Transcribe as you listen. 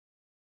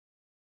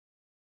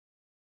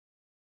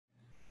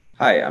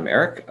Hi, I'm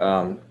Eric.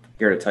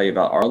 Here to tell you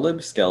about RLlib,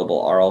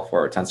 Scalable RL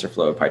for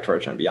TensorFlow,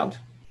 PyTorch, and beyond.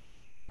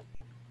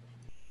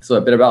 So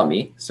a bit about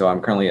me. So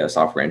I'm currently a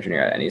software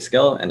engineer at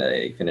Anyscale and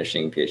a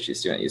finishing PhD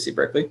student at UC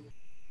Berkeley.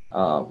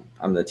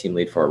 I'm the team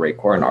lead for Array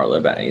Core and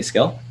RLlib at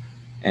Anyscale.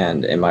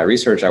 And in my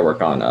research, I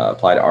work on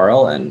applied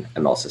RL and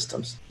ML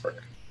systems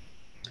work.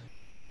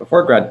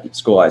 Before grad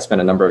school, I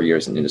spent a number of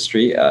years in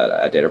industry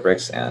at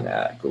Databricks and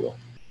at Google.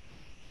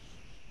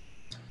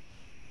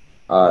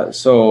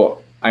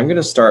 So I'm going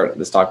to start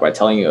this talk by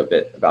telling you a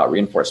bit about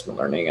reinforcement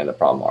learning and the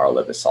problem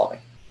RLlib is solving.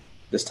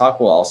 This talk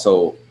will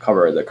also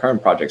cover the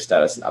current project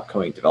status and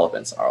upcoming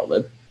developments in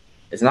RLlib.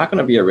 It's not going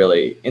to be a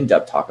really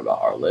in-depth talk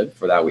about RLlib.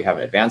 For that, we have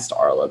an advanced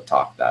RLlib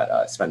talk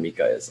that Sven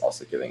Mika is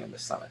also giving in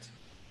this summit.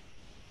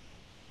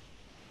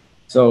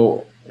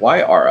 So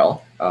why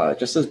RL?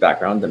 Just as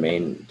background, the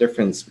main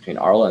difference between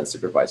RL and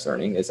supervised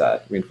learning is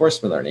that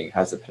reinforcement learning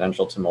has the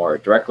potential to more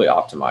directly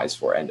optimize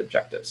for end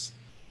objectives.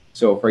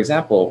 So for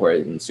example, where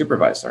in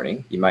supervised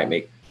learning, you might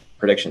make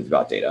predictions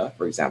about data.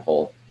 For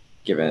example,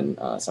 given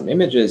some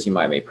images, you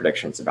might make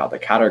predictions about the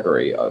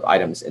category of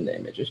items in the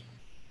images.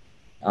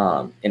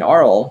 In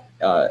RL,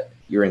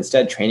 you're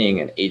instead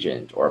training an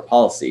agent or a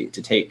policy to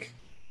take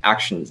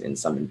actions in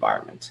some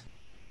environment.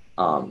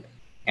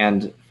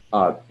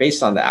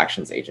 Based on the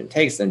actions the agent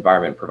takes, the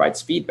environment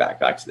provides feedback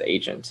back to the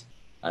agent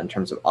in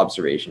terms of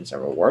observations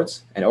and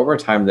rewards. And over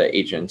time, the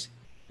agent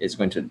is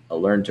going to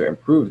learn to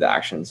improve the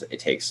actions it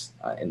takes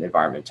in the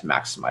environment to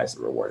maximize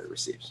the reward it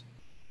receives.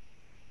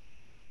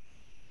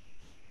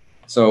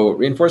 So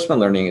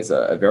reinforcement learning is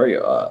a very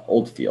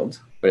old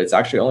field, but it's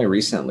actually only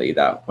recently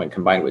that when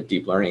combined with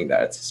deep learning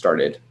that it's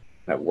started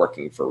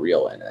working for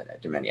real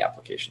in many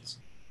applications.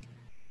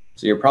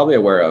 So you're probably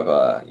aware of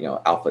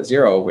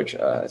AlphaZero, which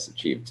has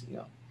achieved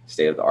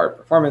state-of-the-art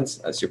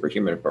performance,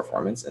 superhuman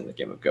performance in the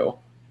game of Go.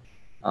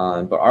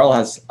 But RL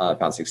has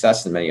found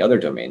success in many other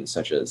domains,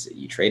 such as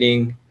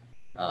e-trading,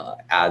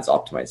 ads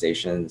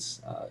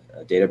optimizations,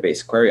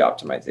 database query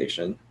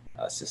optimization,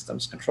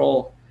 systems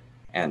control,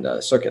 and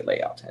circuit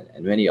layout,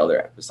 and many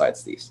other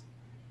besides these.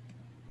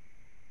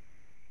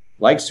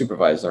 Like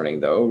supervised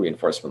learning, though,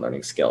 reinforcement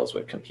learning scales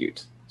with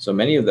compute. So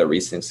many of the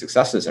recent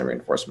successes in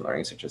reinforcement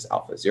learning, such as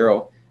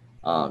AlphaZero,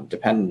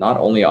 depend not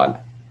only on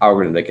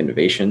algorithmic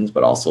innovations,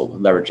 but also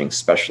leveraging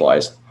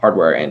specialized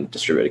hardware and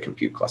distributed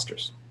compute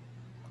clusters.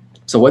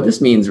 So what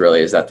this means really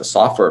is that the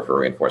software for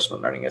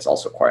reinforcement learning is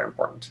also quite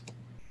important.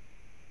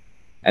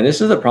 And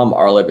this is the problem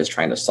RLlib is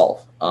trying to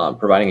solve,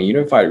 providing a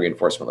unified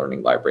reinforcement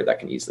learning library that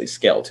can easily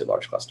scale to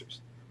large clusters.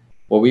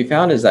 What we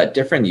found is that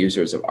different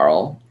users of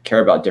RL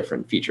care about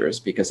different features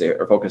because they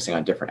are focusing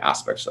on different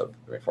aspects of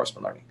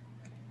reinforcement learning.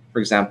 For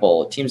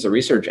example, teams of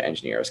research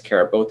engineers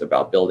care both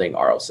about building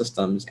RL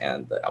systems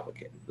and the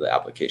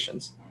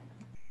applications.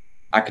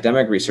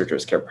 Academic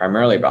researchers care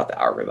primarily about the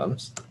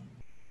algorithms.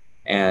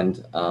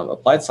 And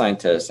applied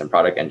scientists and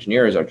product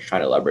engineers are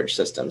trying to leverage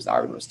systems and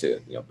algorithms to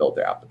build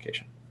their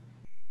application.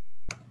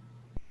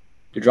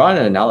 To draw an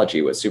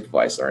analogy with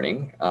supervised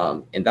learning,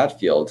 in that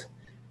field,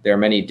 there are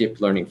many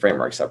deep learning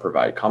frameworks that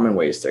provide common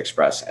ways to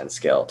express and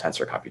scale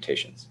tensor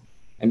computations.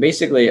 And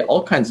basically,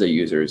 all kinds of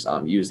users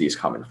use these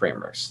common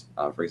frameworks,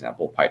 for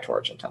example,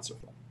 PyTorch and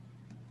TensorFlow.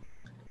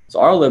 So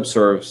RLlib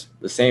serves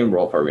the same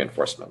role for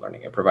reinforcement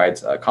learning. It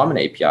provides common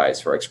APIs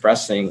for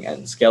expressing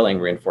and scaling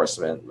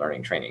reinforcement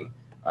learning training,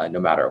 no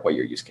matter what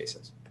your use case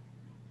is.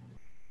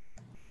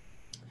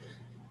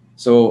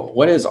 So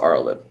what is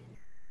RLlib?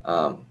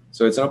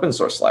 So it's an open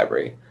source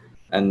library.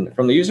 And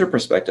from the user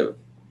perspective,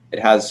 it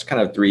has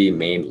kind of three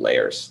main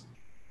layers.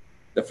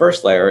 The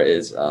first layer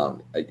is a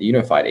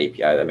unified API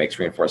that makes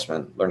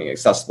reinforcement learning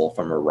accessible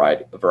from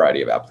a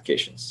variety of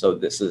applications. So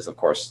this is, of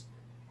course,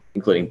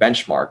 including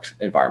benchmarked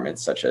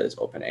environments such as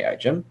OpenAI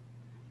Gym.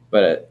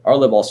 But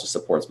RLlib also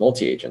supports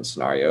multi-agent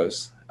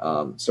scenarios,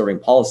 serving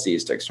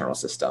policies to external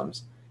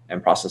systems,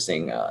 and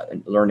processing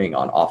and learning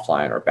on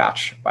offline or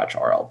batch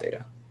RL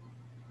data.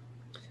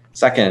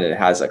 Second, it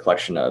has a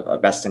collection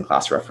of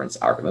best-in-class reference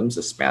algorithms.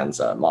 This spans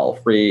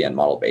model-free and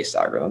model-based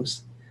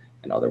algorithms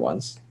and other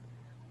ones.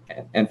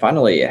 And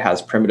finally, it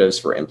has primitives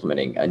for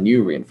implementing a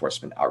new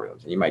reinforcement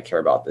algorithms. And you might care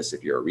about this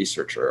if you're a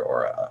researcher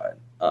or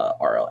a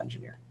RL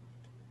engineer.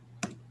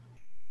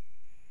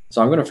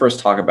 So I'm going to first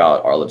talk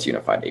about RLlib's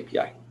unified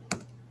API.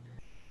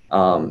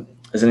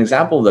 As an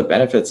example of the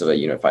benefits of a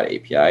unified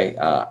API,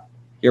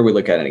 here we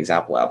look at an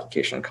example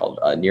application called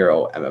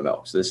Nero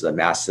MMO. So this is a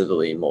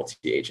massively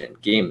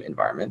multi-agent game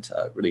environment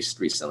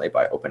released recently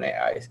by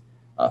OpenAI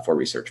for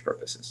research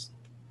purposes.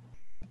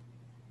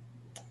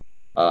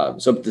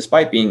 So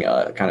despite being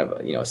a kind of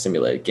a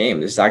simulated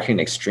game, this is actually an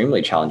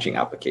extremely challenging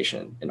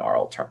application in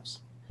RL terms.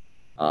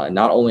 You're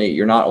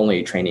not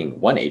only training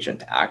one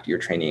agent to act, you're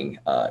training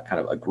kind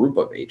of a group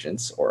of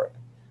agents or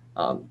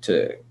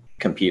to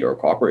compete or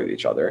cooperate with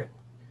each other.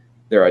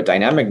 There are a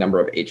dynamic number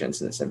of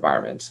agents in this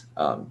environment,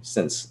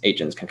 since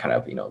agents can kind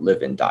of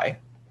live and die.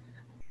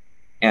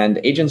 And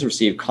agents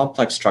receive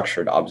complex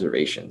structured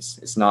observations.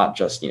 It's not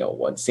just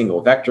one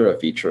single vector of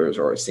features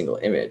or a single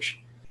image.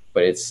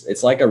 but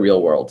it's like a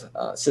real world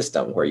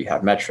system where you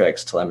have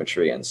metrics,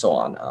 telemetry, and so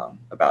on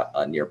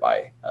about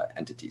nearby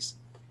entities.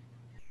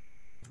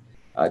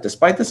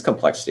 Despite this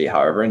complexity,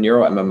 however,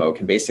 NeuroMMO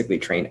can basically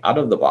train out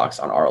of the box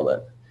on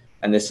RLlib.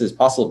 And this is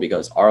possible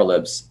because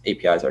RLlib's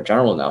APIs are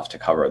general enough to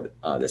cover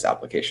this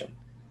application.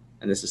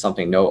 And this is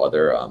something no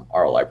other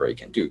RL library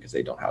can do because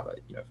they don't have a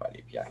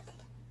unified API.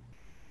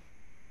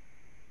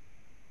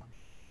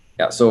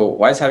 Yeah, so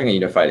why is having a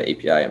unified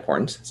API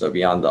important? So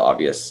beyond the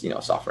obvious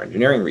software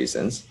engineering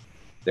reasons,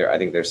 I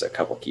think there's a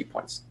couple key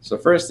points. So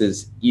first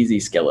is easy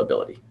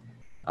scalability.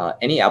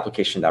 Any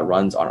application that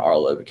runs on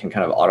RLlib can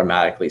kind of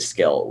automatically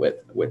scale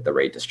with the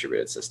rate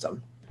distributed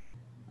system.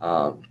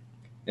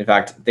 In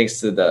fact, thanks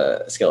to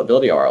the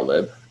scalability of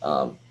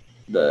RLlib,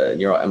 the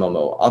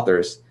NeuroMMO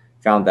authors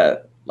found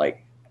that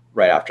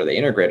right after they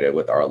integrated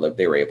with RLlib,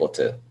 they were able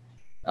to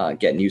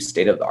get new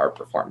state-of-the-art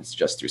performance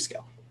just through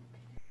scale.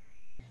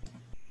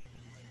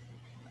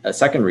 A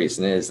second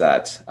reason is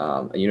that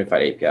a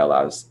unified API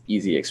allows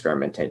easy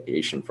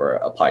experimentation for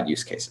applied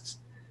use cases,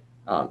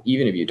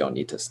 even if you don't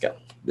need to scale.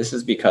 This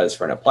is because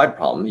for an applied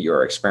problem,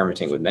 you're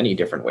experimenting with many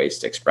different ways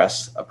to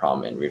express a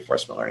problem in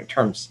reinforcement learning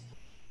terms.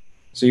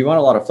 So you want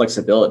a lot of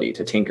flexibility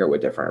to tinker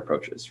with different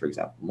approaches, for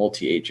example,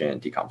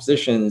 multi-agent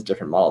decompositions,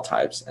 different model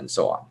types, and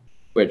so on,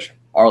 which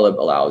RLlib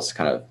allows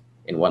kind of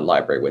in one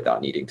library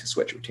without needing to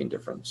switch between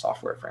different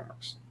software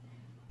frameworks.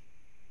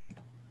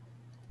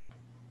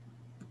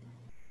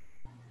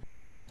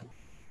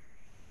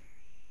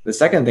 The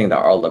second thing that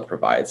RLlib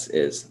provides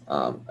is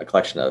a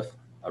collection of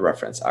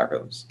reference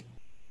algorithms.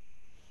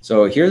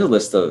 So here's a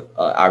list of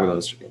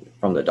algorithms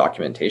from the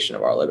documentation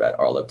of RLlib at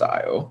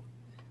rlib.io.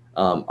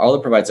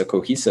 RLlib provides a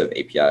cohesive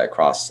API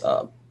across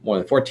more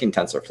than 14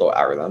 TensorFlow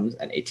algorithms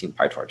and 18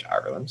 PyTorch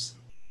algorithms.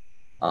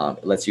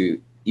 It lets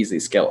you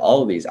easily scale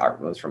all of these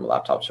algorithms from a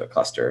laptop to a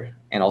cluster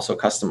and also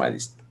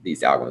customize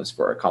these algorithms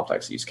for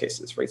complex use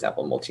cases, for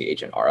example,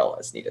 multi-agent RL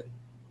as needed.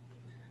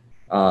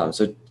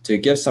 So to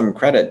give some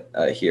credit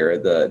here,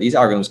 these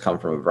algorithms come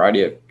from a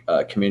variety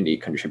of community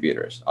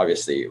contributors,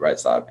 obviously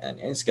RLlib and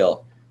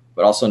Anyscale,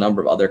 but also a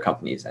number of other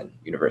companies and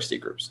university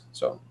groups.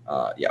 So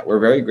yeah, we're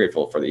very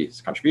grateful for these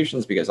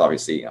contributions because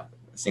obviously a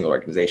single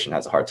organization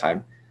has a hard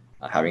time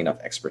having enough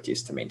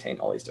expertise to maintain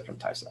all these different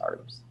types of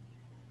algorithms.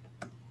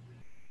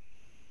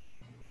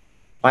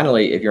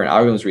 Finally, if you're an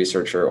algorithms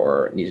researcher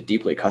or need to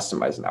deeply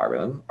customize an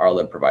algorithm,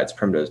 RLlib provides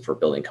primitives for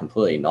building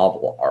completely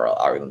novel RL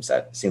algorithms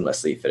that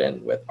seamlessly fit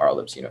in with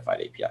RLlib's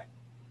unified API.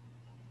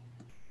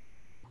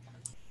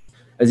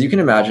 As you can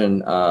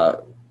imagine,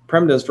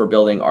 primitives for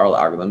building RL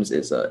algorithms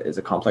is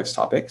a complex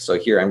topic. So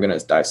here I'm going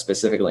to dive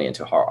specifically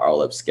into how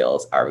RLlib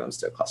scales algorithms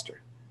to a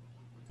cluster.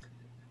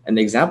 And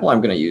the example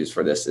I'm going to use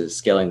for this is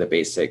scaling the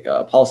basic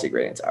policy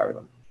gradients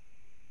algorithm.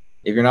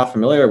 If you're not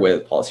familiar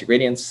with policy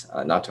gradients,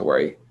 not to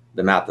worry.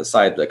 The math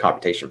aside, the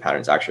computation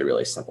pattern is actually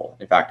really simple.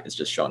 In fact, it's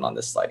just shown on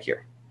this slide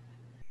here.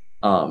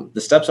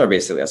 The steps are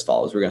basically as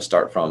follows. We're going to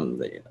start from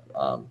the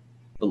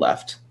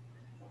left.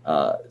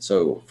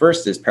 So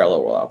first is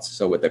parallel rollouts.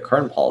 So with the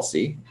current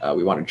policy,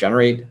 we want to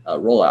generate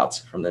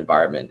rollouts from the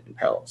environment in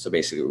parallel. So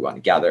basically, we want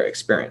to gather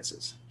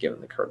experiences given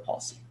the current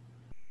policy.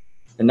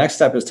 The next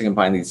step is to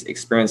combine these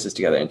experiences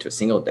together into a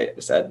single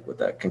data set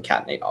with a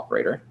concatenate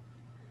operator.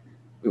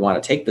 We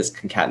want to take this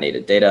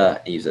concatenated data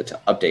and use it to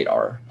update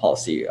our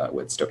policy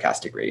with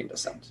stochastic gradient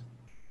descent.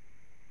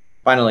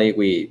 Finally,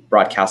 we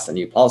broadcast a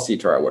new policy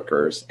to our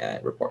workers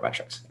and report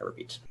metrics and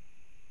repeat.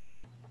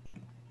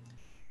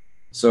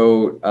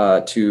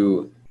 So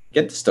to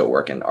get this to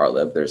work in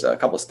RLlib, there's a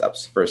couple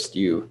steps. First,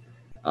 you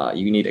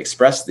need to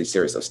express the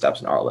series of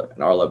steps in RLlib. And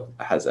RLlib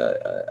has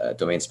a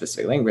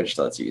domain-specific language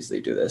that lets you easily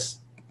do this.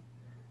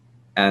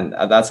 And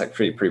that's like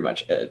pretty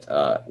much it.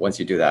 Once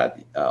you do that,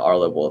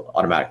 RLlib will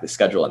automatically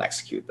schedule and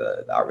execute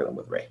the algorithm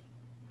with Ray.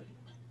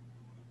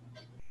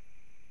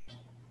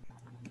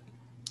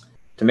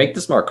 To make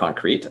this more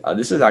concrete,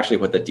 this is actually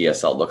what the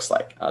DSL looks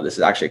like. This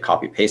is actually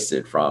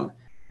copy-pasted from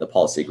the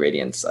policy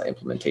gradients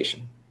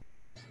implementation.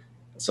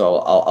 So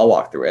I'll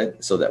walk through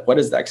it. So that what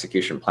is the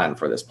execution plan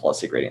for this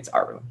policy gradients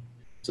algorithm?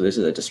 So this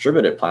is a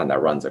distributed plan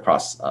that runs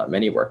across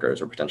many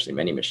workers or potentially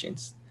many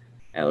machines.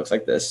 And it looks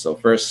like this. So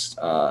first,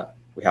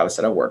 we have a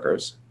set of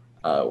workers,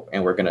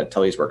 and we're going to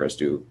tell these workers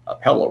to do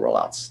parallel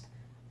rollouts.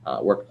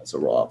 So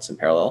rollouts in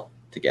parallel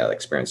to get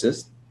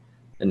experiences.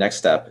 The next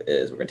step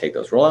is we're going to take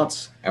those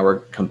rollouts and we're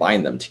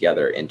combine them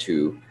together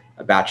into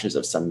batches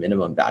of some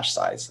minimum batch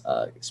size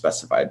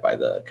specified by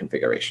the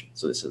configuration.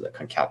 So this is a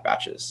concat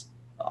batches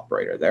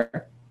operator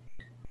there.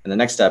 And the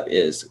next step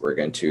is we're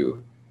going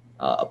to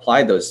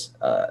apply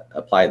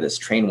this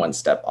train one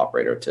step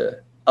operator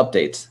to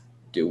update,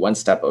 do one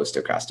step of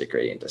stochastic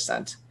gradient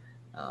descent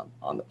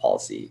on the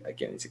policy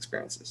given these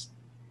experiences.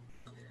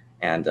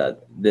 And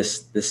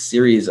this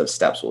series of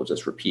steps will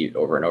just repeat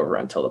over and over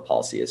until the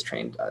policy is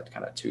trained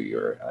kind of to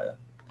your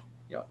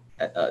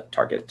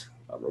target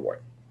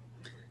reward.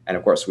 And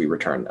of course, we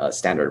return a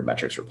standard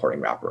metrics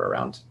reporting wrapper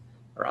around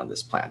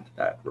this plan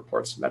that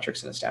reports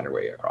metrics in a standard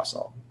way across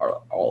all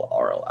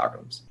RL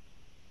algorithms.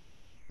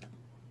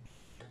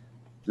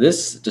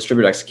 This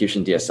distributed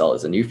execution DSL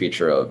is a new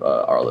feature of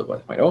RLlib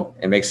 1.0.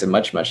 It makes it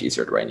much, much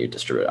easier to write new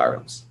distributed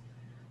algorithms.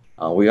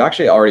 We've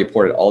actually already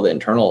ported all the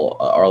internal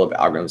RLlib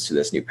algorithms to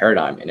this new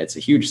paradigm, and it's a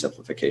huge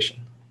simplification.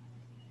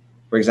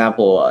 For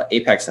example,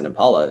 Apex and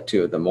Impala,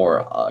 two of the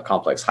more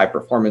complex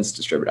high-performance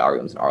distributed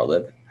algorithms in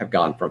RLlib, have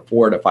gone from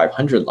 400 to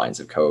 500 lines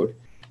of code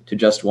to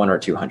just 100 or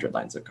 200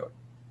 lines of code.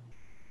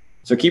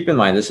 So keep in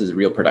mind, this is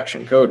real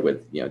production code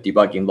with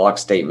debugging log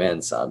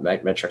statements,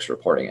 metrics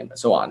reporting, and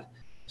so on.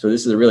 So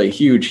this is a really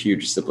huge,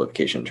 huge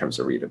simplification in terms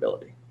of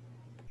readability.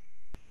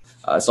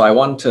 So I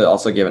want to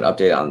also give an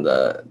update on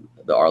the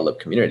RLlib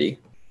community.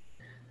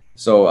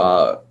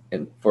 So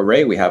for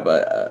Ray, we have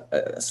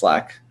a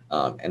Slack,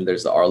 and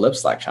there's the RLlib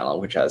Slack channel,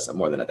 which has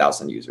more than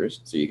 1,000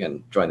 users. So you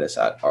can join this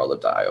at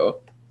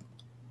rlib.io.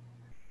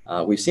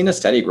 We've seen a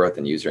steady growth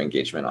in user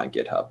engagement on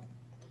GitHub.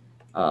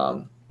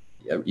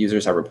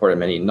 Users have reported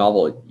many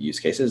novel use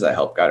cases that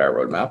help guide our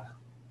roadmap.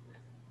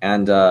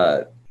 And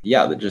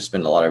yeah, there's just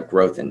been a lot of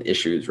growth in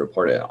issues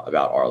reported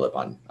about RLlib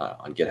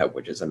on GitHub,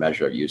 which is a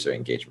measure of user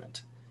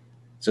engagement.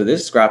 So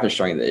this graph is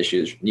showing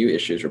the new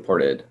issues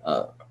reported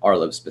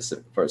RLlib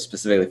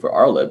specifically for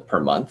RLlib per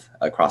month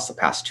across the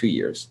past 2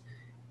 years.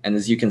 And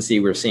as you can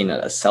see, we're seeing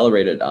an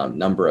accelerated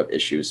number of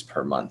issues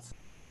per month,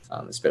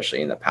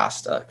 especially in the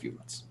past few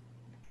months.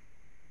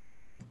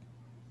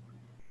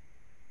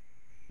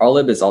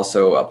 RLlib is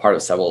also a part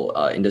of several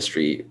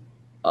industry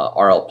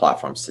RL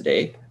platforms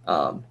today,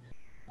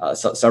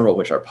 several of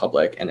which are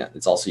public, and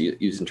it's also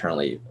used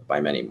internally by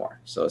many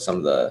more. So some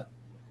of the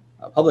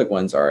public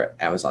ones are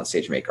Amazon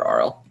SageMaker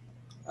RL,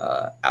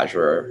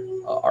 Azure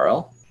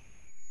RL,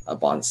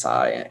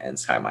 Bonsai, and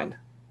SkyMind.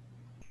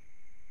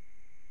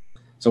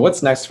 So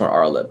what's next for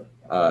RLlib?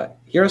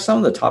 Here are some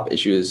of the top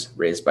issues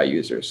raised by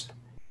users.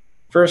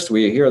 First,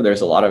 we hear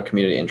there's a lot of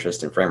community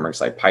interest in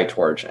frameworks like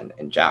PyTorch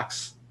and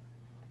JAX.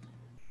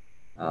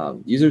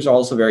 Users are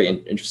also very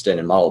interested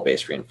in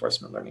model-based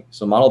reinforcement learning.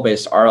 So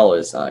model-based RL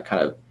is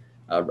kind of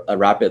a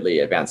rapidly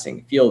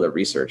advancing field of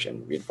research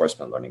in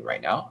reinforcement learning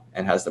right now,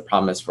 and has the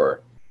promise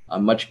for a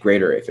much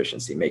greater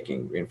efficiency,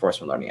 making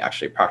reinforcement learning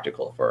actually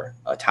practical for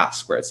a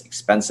task where it's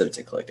expensive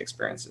to collect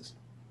experiences.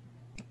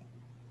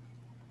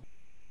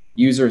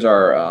 Users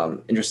are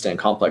interested in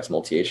complex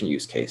multi-agent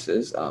use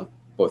cases,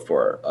 both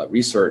for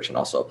research and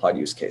also applied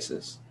use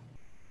cases.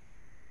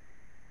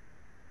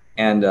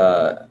 And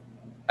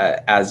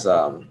as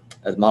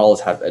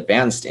models have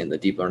advanced in the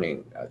deep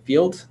learning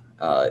field,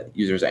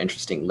 users are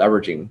interested in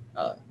leveraging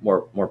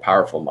more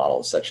powerful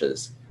models, such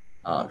as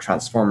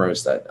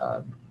transformers that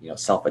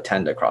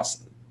self-attend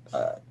across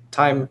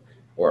time,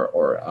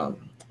 or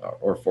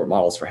for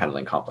models for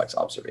handling complex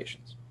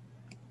observations.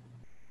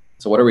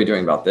 So what are we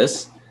doing about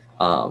this?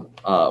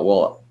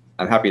 Well,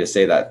 I'm happy to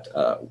say that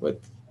with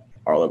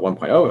RLlib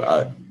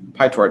 1.0,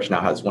 PyTorch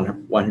now has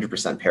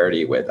 100%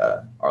 parity with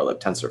RLlib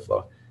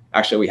TensorFlow.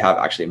 Actually, we have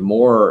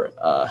more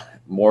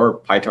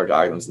PyTorch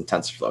algorithms in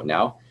TensorFlow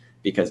now,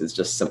 because it's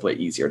just simply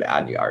easier to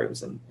add new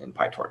algorithms in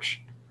PyTorch.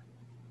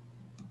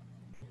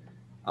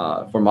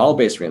 For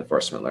model-based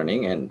reinforcement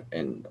learning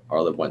in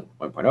RLlib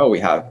 1.0, we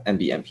have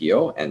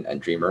MBMPO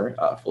and Dreamer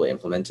fully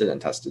implemented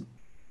and tested.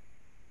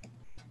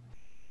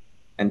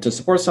 And to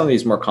support some of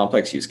these more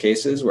complex use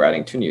cases, we're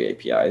adding 2 new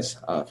APIs.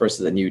 First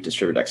is the new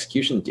distributed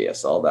execution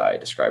DSL that I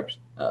described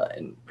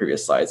in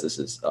previous slides. This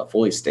is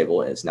fully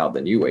stable and is now the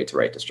new way to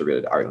write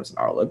distributed algorithms in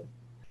RLlib.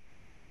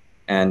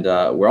 And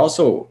we're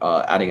also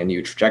adding a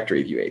new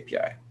trajectory view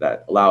API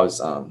that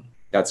allows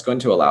that's going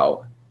to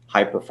allow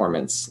high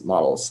performance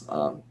models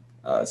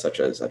such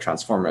as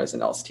transformers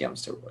and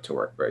LSTMs to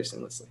work very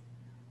seamlessly.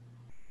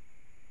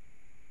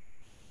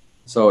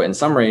 So in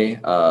summary,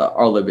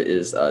 RLlib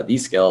is the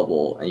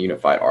scalable and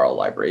unified RL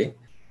library.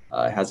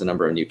 It has a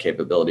number of new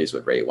capabilities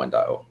with Ray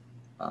 1.0.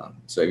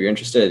 So if you're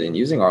interested in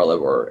using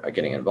RLlib or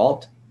getting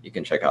involved, you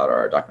can check out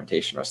our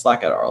documentation or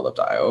Slack at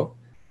rlib.io.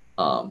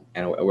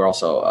 And we're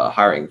also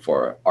hiring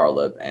for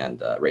RLlib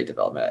and Ray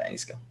development at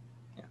Anyscale.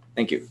 Yeah,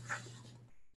 thank you.